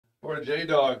Before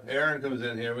JDog, Aaron comes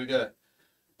in here, we got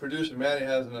producer Maddie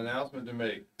has an announcement to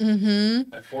make.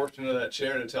 I forced her into that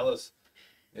chair to tell us,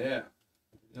 yeah.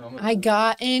 You know, I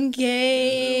got engaged.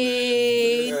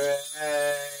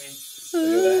 Hey, look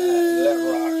at that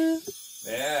rock.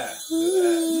 Yeah, look at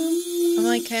that. I'm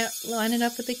like lining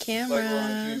up with the camera. It's like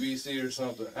we're on QVC or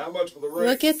something. How much for the ring?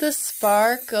 Look at the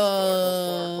sparkle.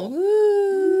 Sparkle.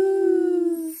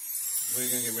 Woo. Where are you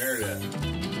going to get married at?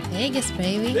 Vegas,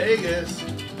 baby. Vegas.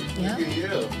 Yep. Look at you.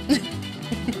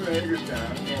 We're in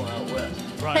Hagerstown. I'm going out west.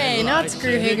 Hey, not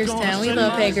screw Hagerstown. We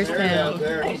love Hagerstown.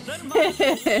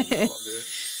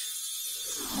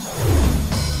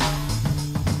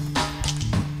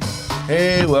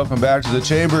 Hey, welcome back to the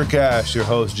Chamber Cast. Your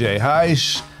host, Jay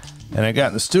Heish. And I got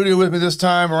in the studio with me this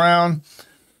time around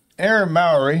Aaron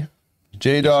Mowery,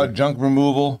 JDog Junk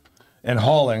Removal and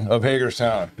Hauling of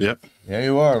Hagerstown. Yep. Yeah,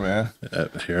 you are, man.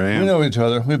 Here I am. We know each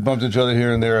other. We've bumped each other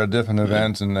here and there at different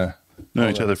events. And Know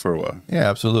each other for a while. yeah,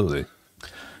 absolutely.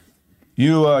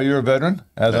 You're a veteran,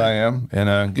 as I am.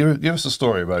 And give us a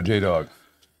story about JDog.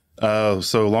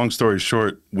 So long story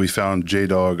short, we found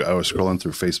JDog. I was scrolling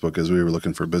through Facebook as we were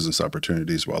looking for business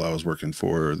opportunities while I was working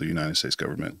for the United States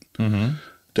government down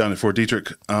at Fort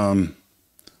Detrick.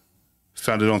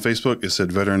 Found it on Facebook. It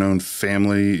said veteran-owned,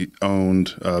 family-owned,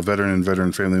 veteran and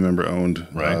veteran family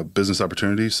member-owned business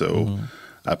opportunity. So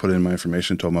I put in my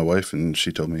information, told my wife, and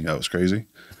she told me I was crazy.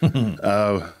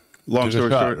 Long story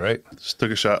short, right? Just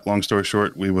took a shot. Long story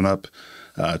short, we went up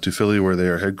to Philly where they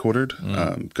are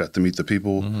headquartered. Got to meet the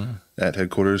people at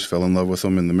headquarters, fell in love with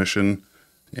them in the mission,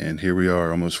 and here we are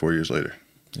almost 4 years later.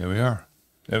 Here we are.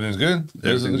 Everything's good?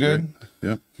 Everything's good?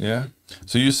 Yeah. Yeah.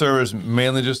 So you service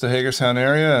mainly just the Hagerstown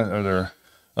area? Are there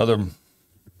other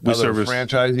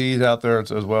franchisees out there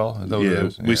as well? Is that what it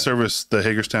is? We service the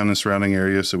Hagerstown and surrounding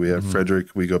areas. So we have Frederick.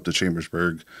 We go up to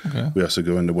Chambersburg. Okay. We also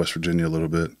go into West Virginia a little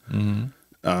bit.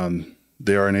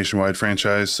 They are a nationwide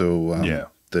franchise, so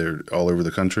they're all over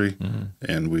the country,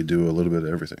 and we do a little bit of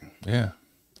everything. Yeah.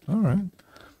 All right.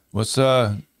 What's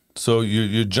so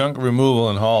your junk removal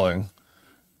and hauling?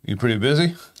 You pretty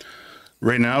busy?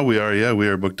 Right now we are. Yeah, we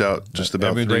are booked out just about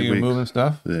every 3 day. You're weeks. moving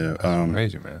stuff. Yeah, That's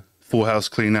crazy, man. Full house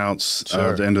clean outs.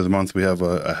 At the end of the month, we have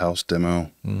a house demo.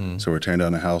 So we're tearing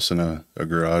down a house and a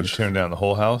garage. You're tearing down the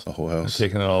whole house. The whole house. And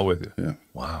taking it all with you. Yeah.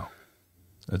 Wow.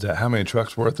 Is that how many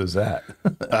trucks worth is that?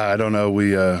 I don't know.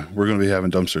 We're going to be having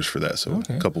dumpsters for that. So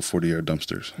a couple 40-yard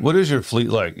dumpsters. What is your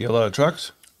fleet like? You have a lot of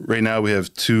trucks? Right now, we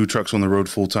have 2 trucks on the road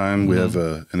full time. We have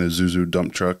an Isuzu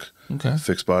dump truck,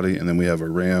 fixed body, and then we have a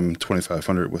Ram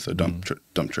 2500 with a dump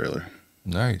trailer.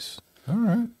 Nice. All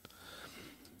right.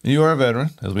 You are a veteran,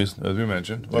 as we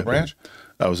mentioned. What branch?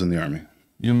 I was in the Army.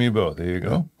 You and me both. There you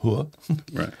go.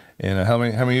 Right. And how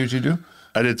many years you do?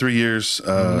 I did 3 years.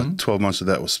 12 months of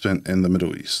that was spent in the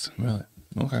Middle East. Really?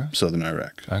 Okay. Southern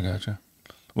Iraq. I gotcha.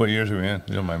 What years were you in?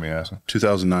 You don't mind me asking.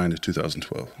 2009 to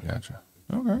 2012. Gotcha.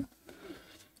 Okay.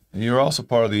 And you're also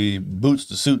part of the Boots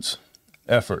to Suits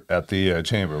effort at the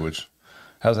chamber. Which,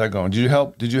 how's that going? Did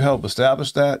you help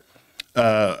establish that?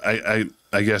 I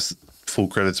guess full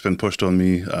credit's been pushed on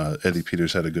me. Eddie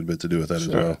Peters had a good bit to do with that as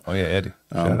well. Oh yeah, Eddie.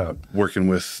 Shout out. Working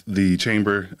with the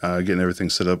chamber, getting everything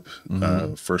set up.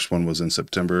 First one was in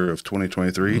September of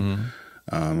 2023.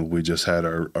 We just had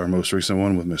our most recent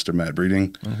one with Mr. Matt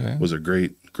Breeding. It was a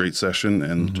great session,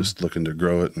 and just looking to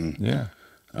grow it and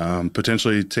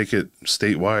potentially take it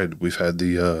statewide. We've had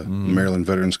the Maryland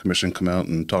Veterans Commission come out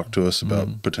and talk to us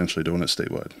about potentially doing it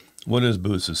statewide. What is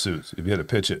Boots to Suits? If you had to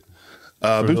pitch it.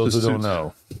 For Boots those to who don't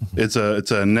Suits. know.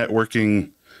 It's a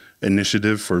networking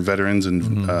initiative for veterans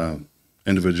and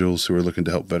individuals who are looking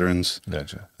to help veterans.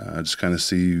 Gotcha. Just kind of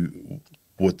see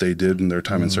what they did in their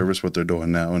time in service, what they're doing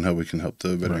now, and how we can help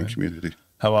the veteran community.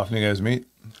 How often do you guys meet?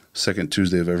 Second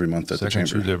Tuesday of every month at the chamber.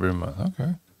 Second Tuesday every month.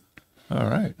 Okay. All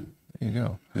right. There you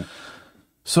go. Yeah.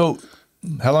 So,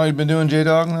 how long have you been doing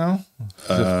JDog now?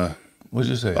 What'd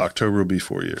you say? October will be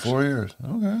 4 years. 4 years.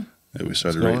 Okay. Yeah, we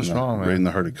started right in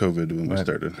the heart of COVID when we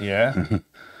started. Yeah.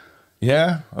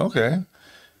 Yeah. Okay.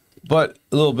 But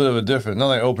a little bit of a different, not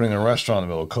like opening a restaurant in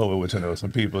the middle of COVID, which I know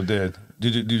some people did.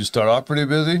 Did you start off pretty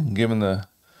busy, given the...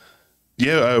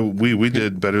 Yeah, we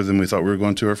did better than we thought we were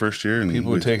going to our first year. And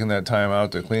people were taking that time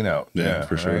out to clean out. Yeah,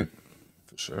 for sure. Right?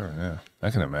 For sure, yeah.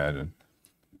 I can imagine.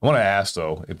 I want to ask,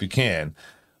 though, if you can,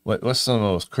 what's some of the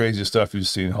most crazy stuff you've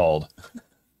seen hauled?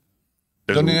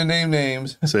 Don't need to name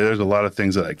names. So there's a lot of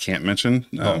things that I can't mention.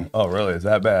 Oh, really? Is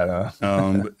that bad,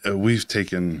 huh? We've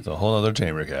taken... It's a whole other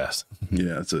chamber cast.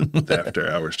 Yeah, it's an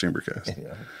after-hours chamber cast.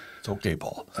 Yeah. It's okay,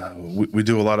 Paul. We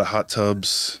do a lot of hot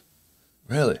tubs.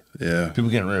 Really? Yeah.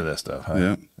 People getting rid of that stuff, huh?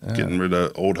 Yeah. Getting rid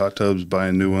of old hot tubs,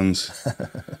 buying new ones.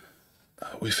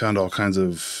 We found all kinds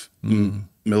of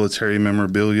military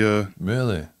memorabilia,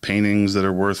 Really? paintings that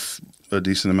are worth a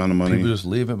decent amount of money. People just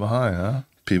leave it behind, huh?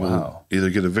 People either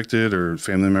get evicted or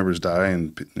family members die,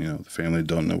 and the family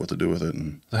don't know what to do with it.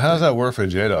 And So how does that work for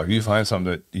JDog? You find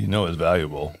something that you know is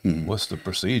valuable. What's the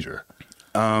procedure?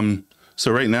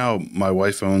 so right now, my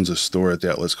wife owns a store at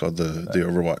the outlets called the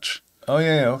Overwatch. Oh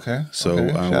yeah, okay. So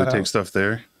okay. we take stuff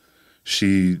there.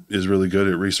 She is really good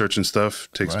at researching stuff,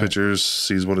 takes pictures,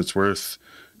 sees what it's worth.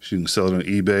 She can sell it on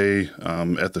eBay,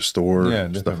 at the store,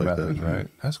 stuff like methods, that. right?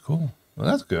 That's cool. Well,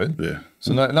 that's good. Yeah.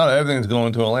 So not everything's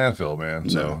going to a landfill, man.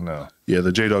 So no. Yeah,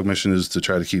 the JDog mission is to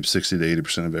try to keep 60 to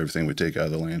 80% of everything we take out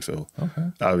of the landfill. Okay.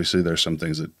 Obviously, there's some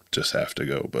things that just have to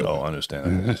go. But Oh, I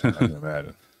understand. I can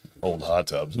imagine. Old hot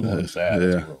tubs. Who wants that? Yeah.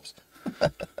 That's gross.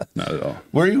 not at all.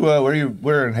 Where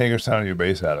in Hagerstown are you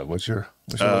based out of? What's your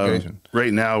location?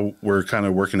 Right now, we're kind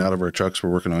of working out of our trucks. We're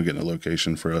working on getting a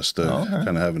location for us to kind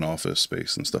of have an office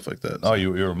space and stuff like that. Oh,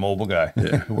 you're a mobile guy.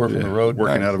 Yeah. You work from the road.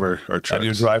 Working Nice. out of our trucks. Out of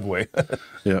your driveway.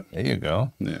 Yeah. There you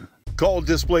go. Yeah. Call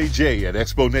Display J at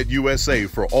ExpoNet USA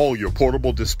for all your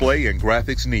portable display and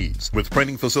graphics needs. With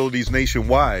printing facilities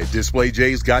nationwide, Display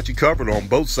J's got you covered on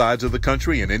both sides of the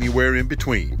country and anywhere in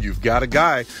between. You've got a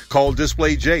guy. Call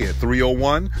Display J at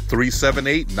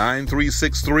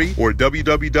 301-378-9363 or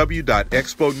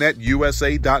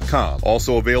www.exponetusa.com.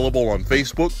 Also available on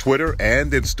Facebook, Twitter,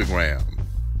 and Instagram.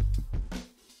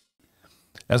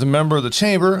 As a member of the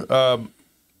chamber,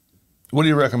 what do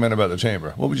you recommend about the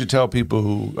chamber? What would you tell people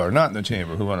who are not in the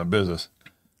chamber, who run a business?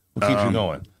 What keeps you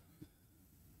going?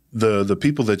 The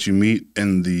people that you meet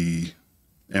and the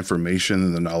information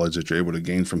and the knowledge that you're able to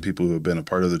gain from people who have been a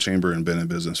part of the chamber and been in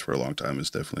business for a long time is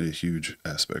definitely a huge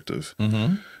aspect of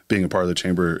being a part of the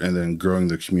chamber, and then growing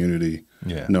the community,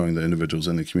 knowing the individuals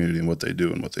in the community and what they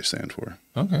do and what they stand for.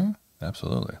 Okay,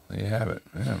 absolutely. There you have it.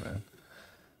 Yeah, man.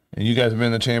 And you guys have been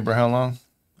in the chamber how long?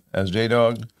 As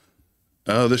JDog?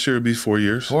 This year would be 4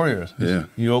 years. 4 years. Yeah.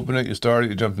 You opened it, you started,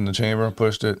 you jumped in the chamber,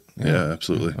 pushed it. Yeah,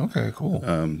 absolutely. Okay, cool.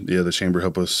 The chamber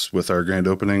helped us with our grand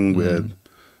opening. We had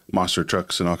monster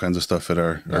trucks and all kinds of stuff at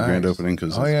our grand opening.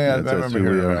 I remember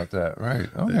hearing about that. Right.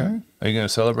 Okay. Yeah. Are you going to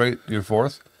celebrate your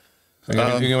 4th? Are you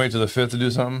going to wait till the 5th to do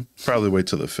something? Probably wait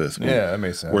till the 5th. Yeah, that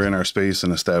makes sense. We're in our space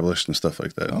and established and stuff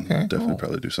like that. Okay, Definitely cool.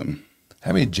 probably do something.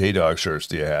 How many JDog shirts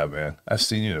do you have, man? I've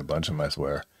seen you in a bunch of them, I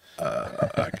swear.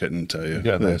 I couldn't tell you. You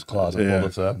got a nice closet full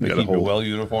of stuff. They keep you well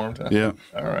uniformed. Yeah.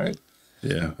 All right.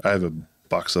 Yeah. I have a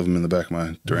box of them in the back of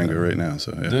my Durango right now.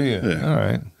 So yeah. Do you? Yeah. All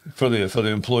right. For the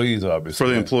employees, obviously.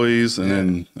 For the employees, and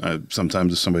then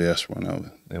sometimes if somebody asks for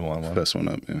one, They want one. fess one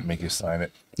up. Yeah. Make you sign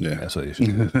it. Yeah. That's what you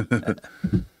should do.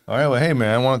 All right. Well, hey,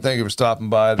 man, I want to thank you for stopping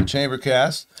by the Chamber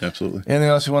Cast. Absolutely. Anything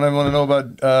else you want everyone to know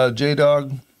about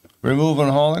JDog removal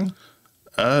and hauling?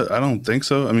 I don't think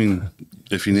so. I mean,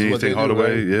 if you need anything hauled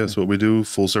away, yeah, that's what we do.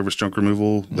 Full service junk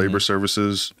removal, labor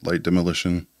services, light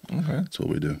demolition. Okay. That's what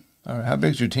we do. All right. How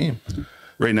big's your team?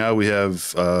 Right now we have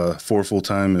 4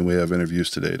 full-time, and we have interviews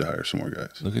today to hire some more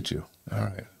guys. Look at you. All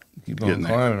right. Keep on Getting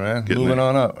there. climbing, man. Getting Moving there.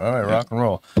 on up. All right, rock and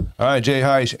roll. All right, Jay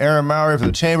Heish, Aaron Mowery for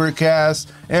the Chamber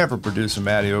Cast, and for producer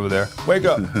Maddie over there. Wake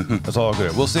up. That's all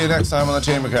good. We'll see you next time on the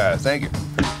Chamber Cast. Thank you.